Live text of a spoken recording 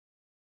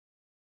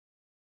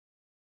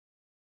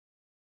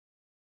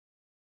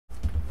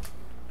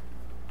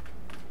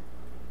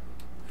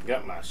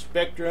got my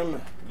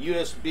Spektrum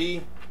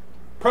USB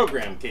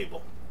program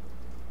cable.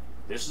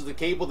 This is the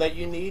cable that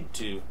you need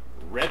to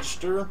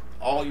register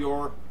all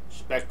your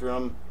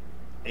Spektrum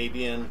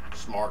avian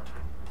smart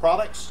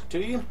products to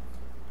you.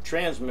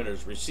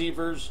 Transmitters,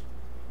 receivers,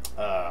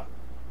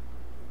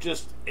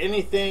 just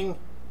anything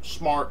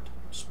smart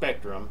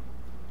Spektrum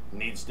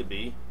needs to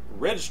be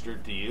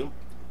registered to you,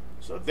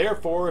 so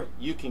therefore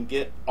you can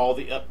get all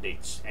the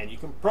updates and you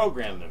can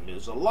program them.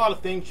 There's a lot of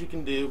things you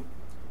can do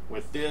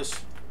with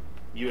this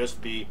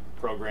USB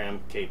program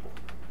cable.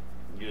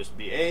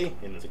 USB-A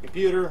into the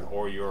computer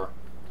or your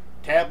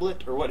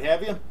tablet or what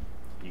have you.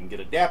 You can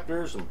get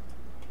adapters and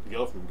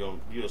go from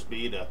going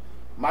USB to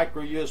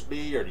micro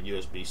USB or to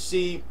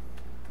USB-C.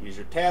 Use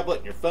your tablet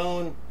and your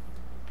phone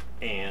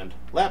and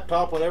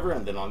laptop, whatever,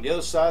 and then on the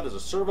other side is a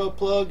servo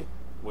plug,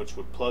 which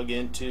would plug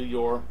into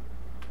your,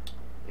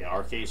 in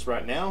our case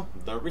right now,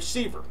 the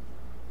receiver.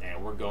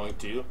 And we're going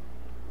to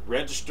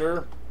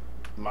register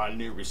my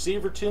new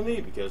receiver to me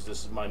because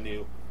this is my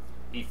new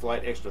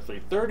E-Flite Extra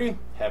 330.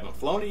 Haven't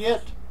flown it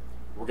yet.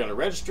 We're going to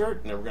register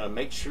it, and then we're going to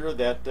make sure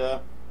that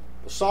the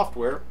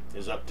software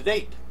is up to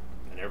date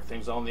and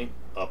everything's on the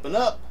up and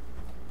up.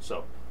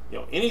 So, you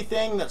know,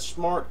 anything that's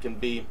smart can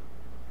be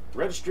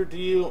registered to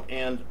you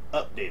and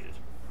updated.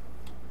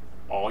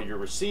 All your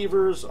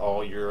receivers,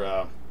 all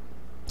your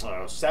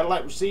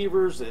satellite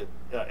receivers,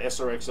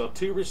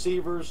 SRXL2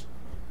 receivers,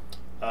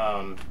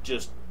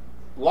 just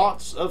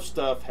lots of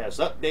stuff has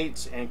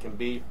updates and can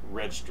be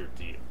registered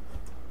to you.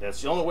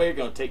 That's the only way you're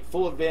going to take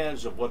full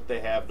advantage of what they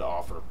have to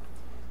offer.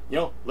 You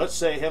know, let's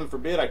say, heaven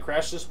forbid, I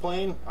crash this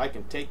plane. I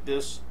can take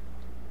this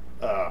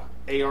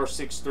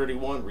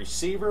AR631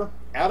 receiver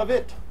out of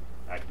it.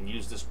 I can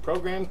use this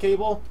program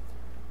cable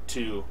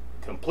to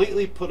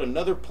completely put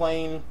another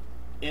plane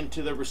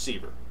into the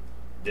receiver.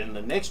 Then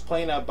the next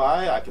plane I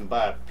buy, I can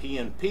buy a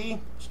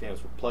PNP,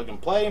 stands for plug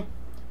and play.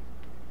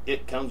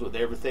 It comes with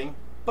everything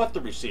but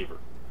the receiver.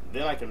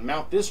 Then I can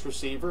mount this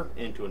receiver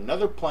into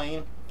another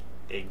plane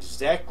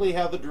exactly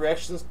how the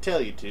directions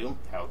tell you to,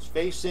 how it's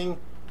facing,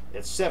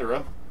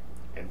 etc.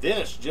 And then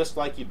it's just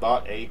like you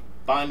bought a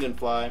bind and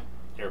fly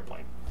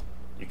airplane.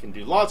 You can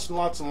do lots and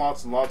lots and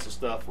lots and lots of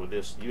stuff with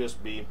this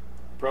USB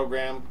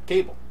program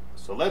cable.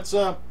 So let's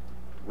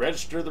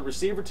register the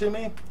receiver to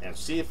me and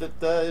see if it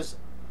is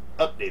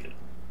updated.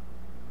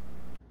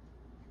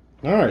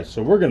 Alright,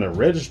 so we're going to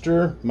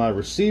register my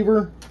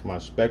receiver, my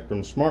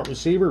Spektrum Smart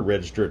Receiver,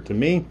 register it to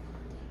me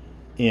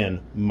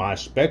in my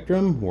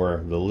Spektrum where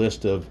the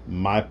list of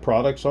my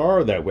products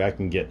are. That way I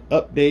can get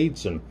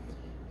updates and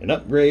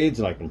upgrades,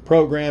 and I can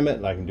program it,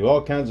 and I can do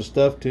all kinds of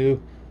stuff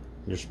to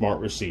your smart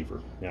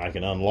receiver. And I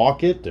can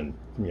unlock it and,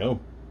 you know,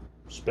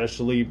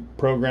 specially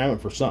program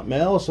it for something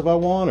else if I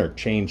want, or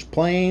change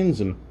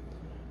planes and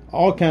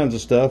all kinds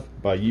of stuff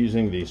by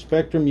using the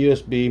Spektrum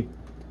USB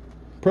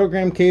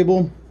program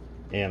cable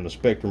and the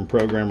Spektrum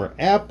Programmer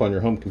app on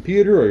your home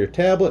computer or your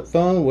tablet,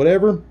 phone,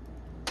 whatever.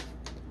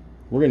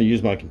 We're going to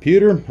use my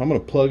computer. I'm going to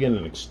plug in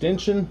an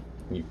extension.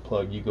 You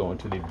go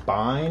into the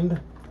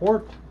bind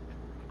port.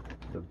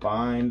 The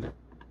bind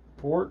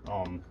port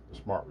on the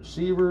smart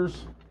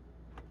receivers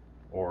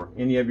or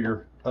any of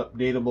your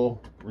updatable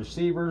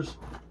receivers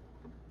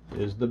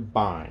is the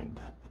bind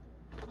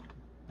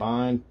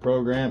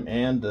program,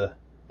 and the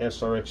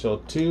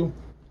SRXL2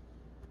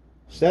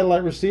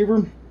 satellite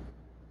receiver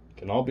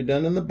can all be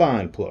done in the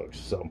bind plugs.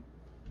 So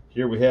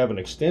here we have an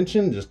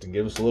extension just to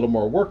give us a little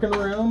more working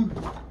room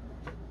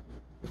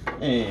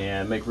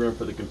and make room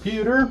for the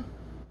computer.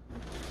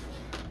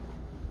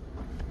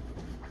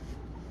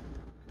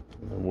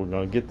 And we're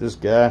going to get this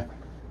guy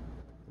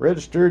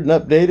registered and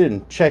updated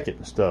and check it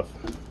and stuff.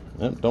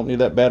 Don't need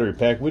that battery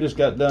pack. We just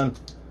got done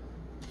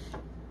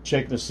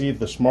checking to see if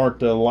the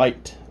smart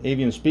light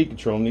avian speed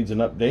control needs an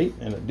update,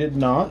 and it did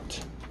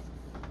not.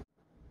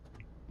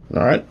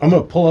 Alright, I'm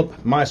going to pull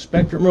up my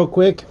Spektrum real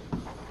quick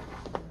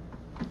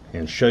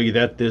and show you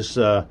that this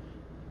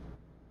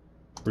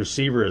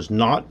receiver is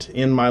not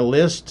in my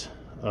list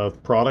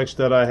of products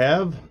that I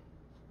have.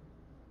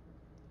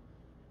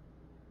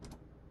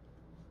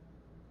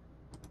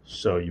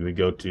 So you would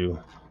go to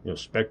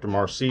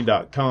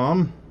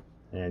SpektrumRC.com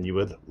and you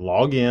would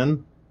log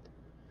in.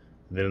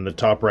 Then in the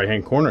top right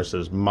hand corner it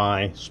says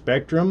My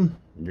Spektrum.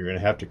 You're going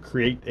to have to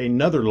create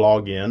another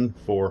login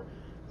for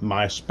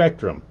My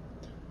Spektrum.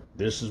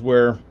 This is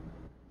where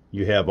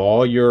you have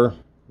all your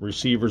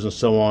receivers and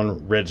so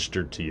on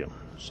registered to you.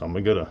 So I'm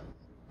going to go to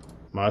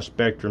My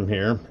Spektrum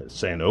here. It's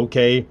saying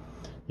okay.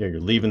 You're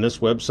leaving this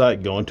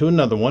website, going to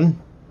another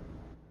one.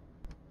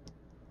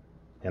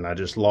 And I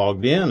just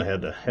logged in. I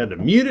had to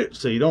mute it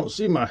so you don't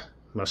see my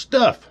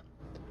stuff.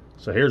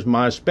 So here's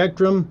My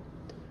Spektrum.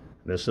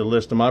 This is a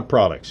list of my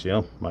products. You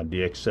know, my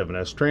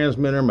DX7S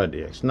transmitter, my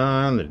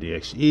DX9, the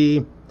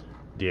DXE,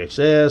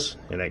 DXS,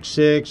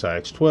 NX6,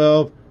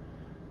 IX12,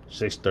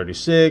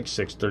 636,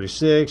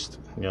 636,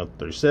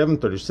 37,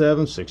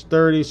 37,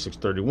 630,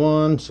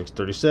 631,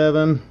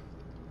 637,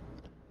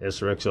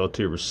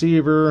 SRXL2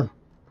 receiver,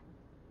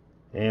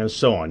 and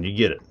so on. You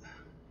get it.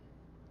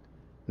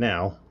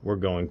 Now we're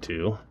going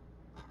to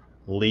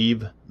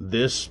leave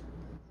this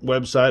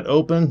website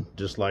open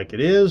just like it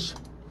is.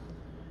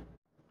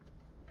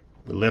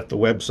 We left the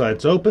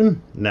websites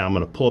open. Now I'm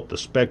going to pull up the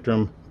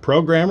Spektrum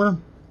programmer,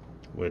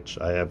 which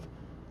I have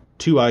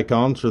two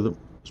icons for the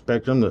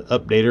Spektrum, the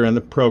updater and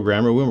the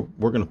programmer.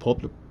 We're going to pull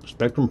up the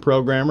Spektrum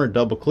programmer,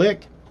 double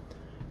click.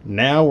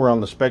 Now we're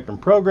on the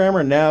Spektrum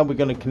programmer. Now we're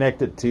going to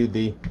connect it to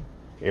the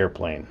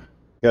airplane.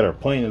 Got our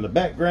plane in the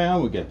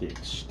background. We got the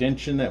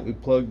extension that we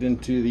plugged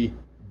into the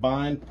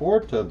bind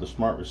port of the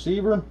smart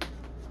receiver.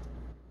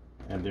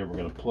 And then we're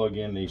going to plug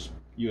in the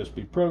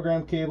USB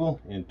program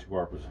cable into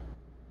our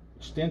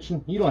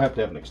extension. You don't have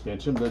to have an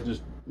extension, but it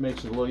just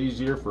makes it a little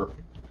easier for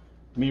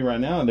me right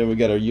now. And then we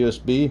got our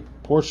USB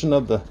portion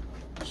of the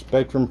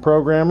Spektrum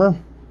programmer.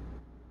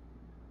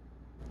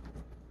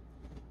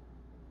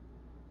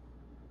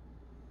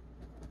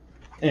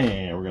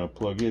 And we're going to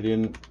plug it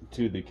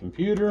into the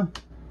computer.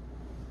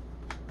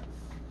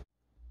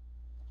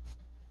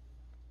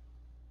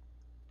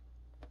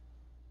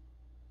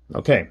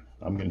 Okay,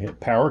 I'm going to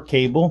hit power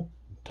cable,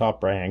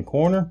 top right hand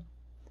corner.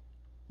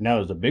 Now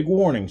there's a big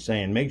warning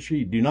saying make sure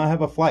you do not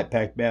have a flight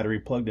pack battery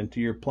plugged into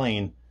your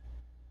plane,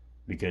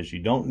 because you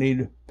don't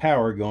need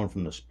power going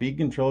from the speed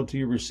control to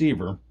your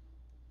receiver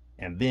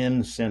and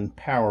then send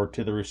power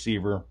to the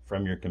receiver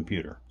from your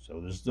computer.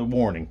 So this is the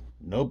warning.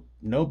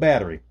 No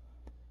battery.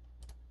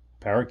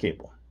 Power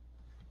cable.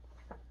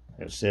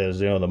 It says,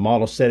 the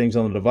model settings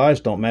on the device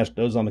don't match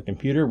those on the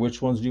computer.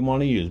 Which ones do you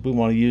want to use? We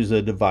want to use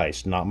the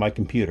device, not my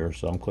computer.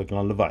 So I'm clicking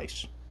on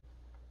device.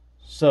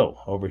 So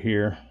over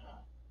here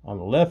on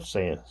the left,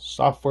 saying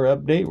software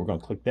update, we're going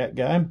to click that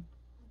guy.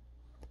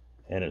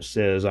 And it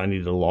says I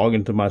need to log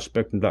into my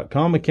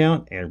Spektrum.com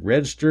account and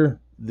register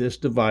this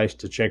device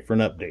to check for an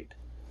update.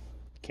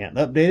 Can't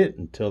update it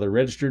until they're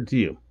registered to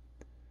you.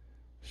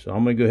 So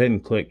I'm going to go ahead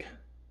and click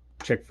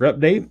check for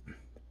update.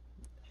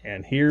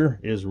 And here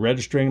is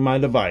registering my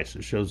device.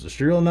 It shows the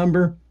serial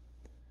number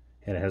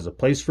and it has a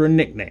place for a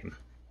nickname.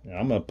 Now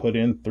I'm going to put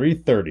in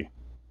 330.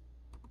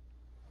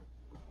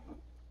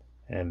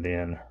 And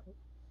then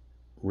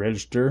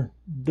register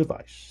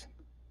device.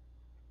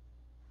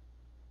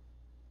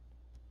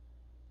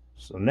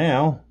 So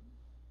now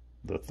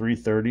the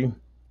 330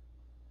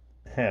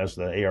 has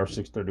the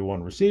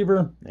AR631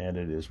 receiver and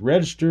it is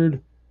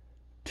registered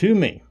to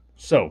me.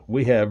 So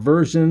we have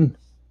version.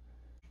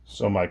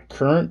 So my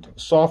current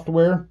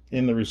software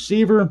in the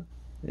receiver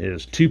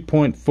is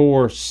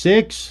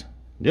 2.46.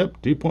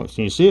 Yep,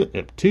 can you see it?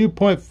 Yep,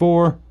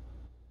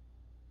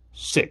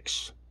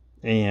 2.46.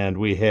 And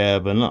we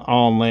have an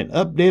online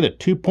update at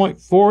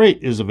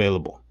 2.48 is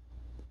available.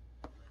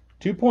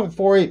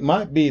 2.48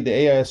 might be the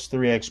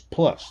AS3X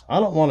Plus.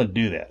 I don't want to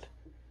do that.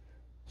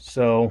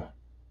 So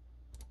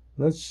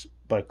let's,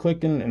 by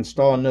clicking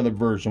install another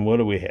version, what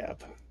do we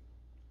have?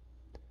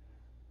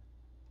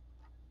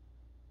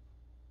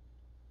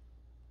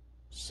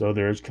 So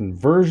there's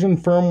conversion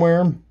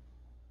firmware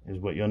is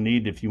what you'll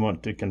need if you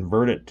want to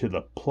convert it to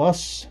the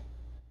Plus.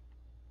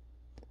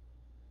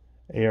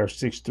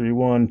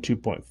 AR631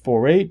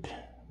 2.48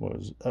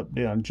 was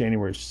updated on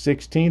January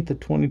 16th of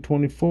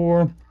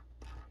 2024.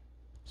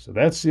 So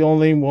that's the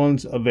only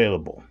ones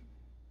available.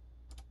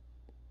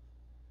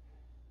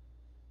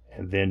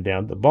 And then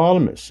down at the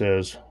bottom it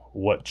says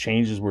what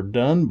changes were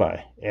done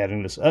by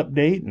adding this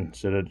update.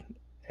 Instead of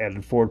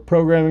added forward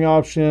programming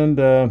option,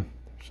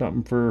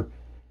 something for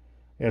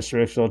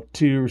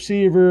SRXL2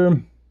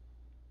 receiver.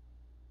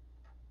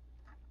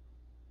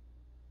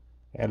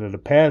 Added a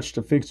patch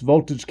to fix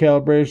voltage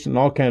calibration,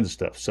 all kinds of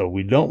stuff. So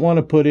we don't want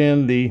to put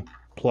in the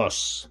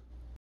Plus.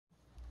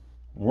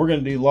 We're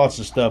going to do lots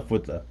of stuff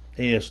with the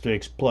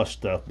AS3X Plus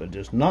stuff, but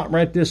just not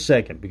right this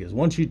second, because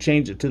once you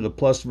change it to the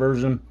Plus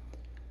version,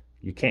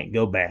 you can't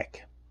go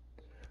back.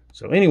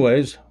 So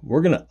anyways,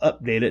 we're going to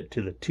update it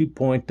to the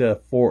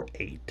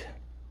 2.48.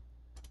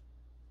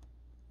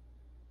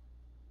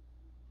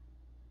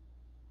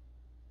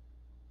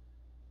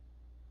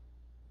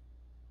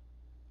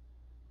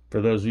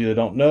 For those of you that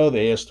don't know, the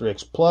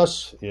AS3X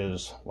Plus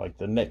is like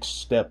the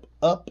next step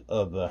up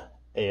of the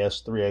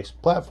AS3X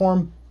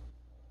platform.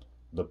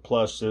 The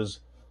Plus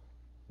is,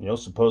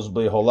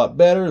 supposedly a whole lot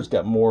better. It's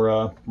got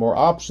more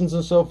options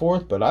and so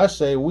forth. But I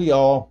say we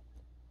all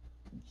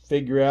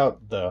figure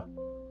out the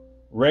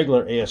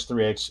regular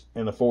AS3X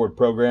and the forward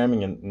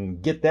programming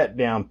and get that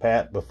down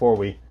pat before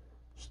we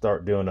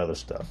start doing other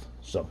stuff.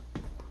 So,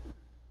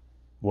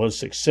 was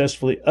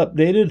successfully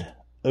updated.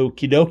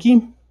 Okie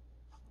dokie.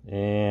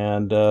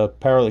 And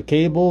power the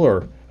cable,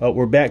 or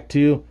we're back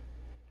to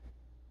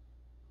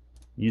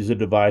use the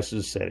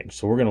device's settings.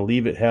 So we're going to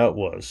leave it how it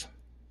was.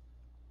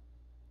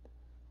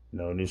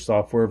 No new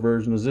software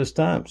versions this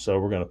time. So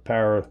we're going to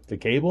power the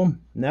cable.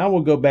 Now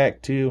we'll go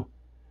back to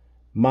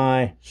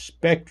my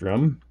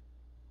Spektrum.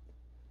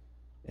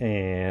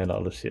 And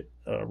I'll just hit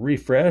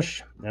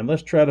refresh. And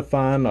let's try to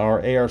find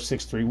our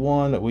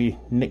AR631 that we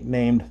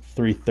nicknamed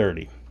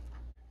 330.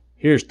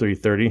 Here's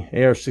 330.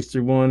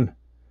 AR631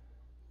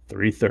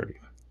 330.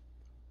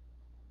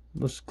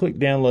 Let's click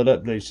download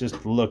updates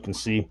just to look and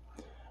see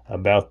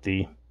about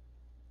the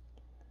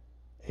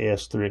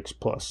AS3X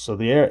Plus. So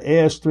the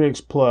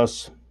AS3X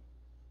Plus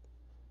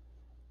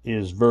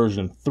is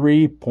version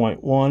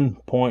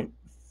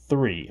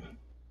 3.1.3.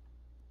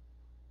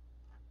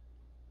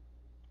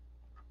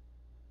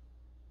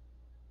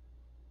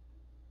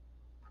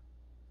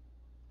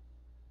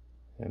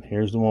 And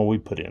here's the one we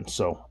put in.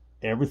 So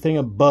everything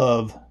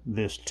above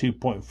this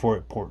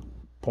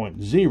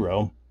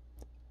 2.4.0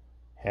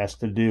 has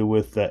to do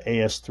with the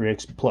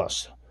AS3X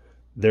Plus.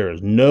 There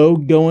is no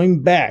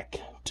going back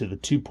to the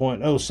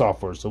 2.0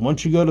 software. So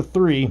once you go to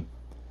 3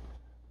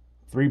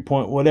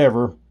 point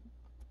whatever,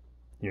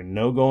 you're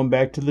no going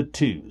back to the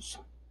 2s.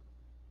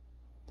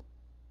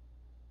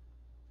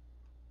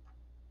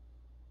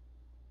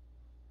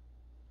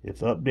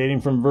 If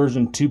updating from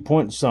version 2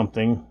 point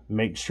something,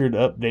 make sure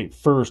to update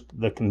first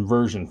the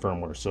conversion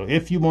firmware. So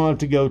if you wanted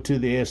to go to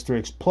the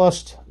AS3X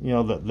Plus,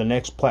 the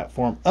next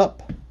platform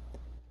up,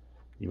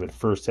 you would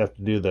first have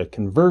to do the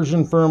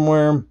conversion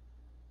firmware,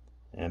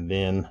 and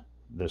then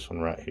this one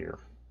right here.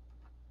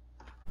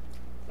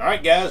 All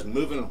right, guys,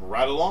 moving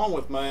right along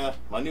with my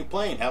new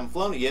plane. Haven't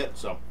flown it yet,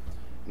 so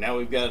now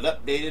we've got it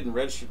updated and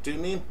registered to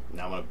me.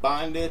 Now I'm going to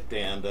bind it,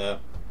 and we're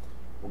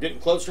getting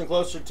closer and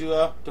closer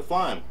to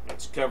flying.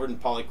 It's covered in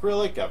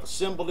polyacrylic. I've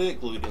assembled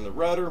it, glued in the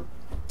rudder,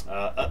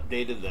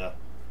 updated the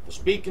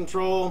speed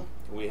control.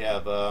 We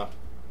have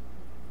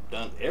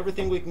done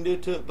everything we can do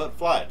to it but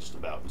fly it just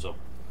about. So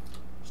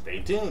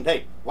stay tuned.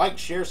 Hey, like,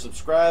 share,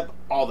 subscribe,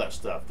 all that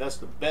stuff. That's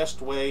the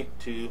best way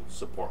to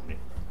support me.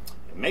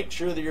 And make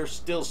sure that you're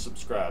still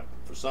subscribed.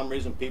 For some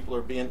reason, people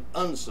are being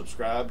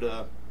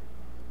unsubscribed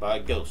by a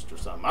ghost or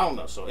something. I don't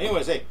know. So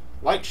anyways, hey,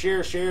 like,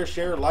 share,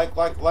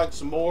 like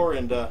some more.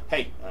 And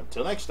hey,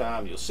 until next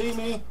time, you'll see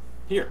me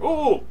here.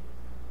 Oh,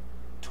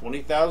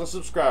 20,000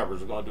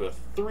 subscribers. We're going to do a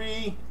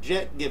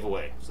 3-jet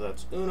giveaway. So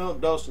that's uno,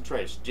 dos, and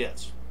tres,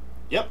 jets.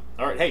 Yep.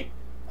 All right. Hey,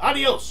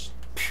 adios.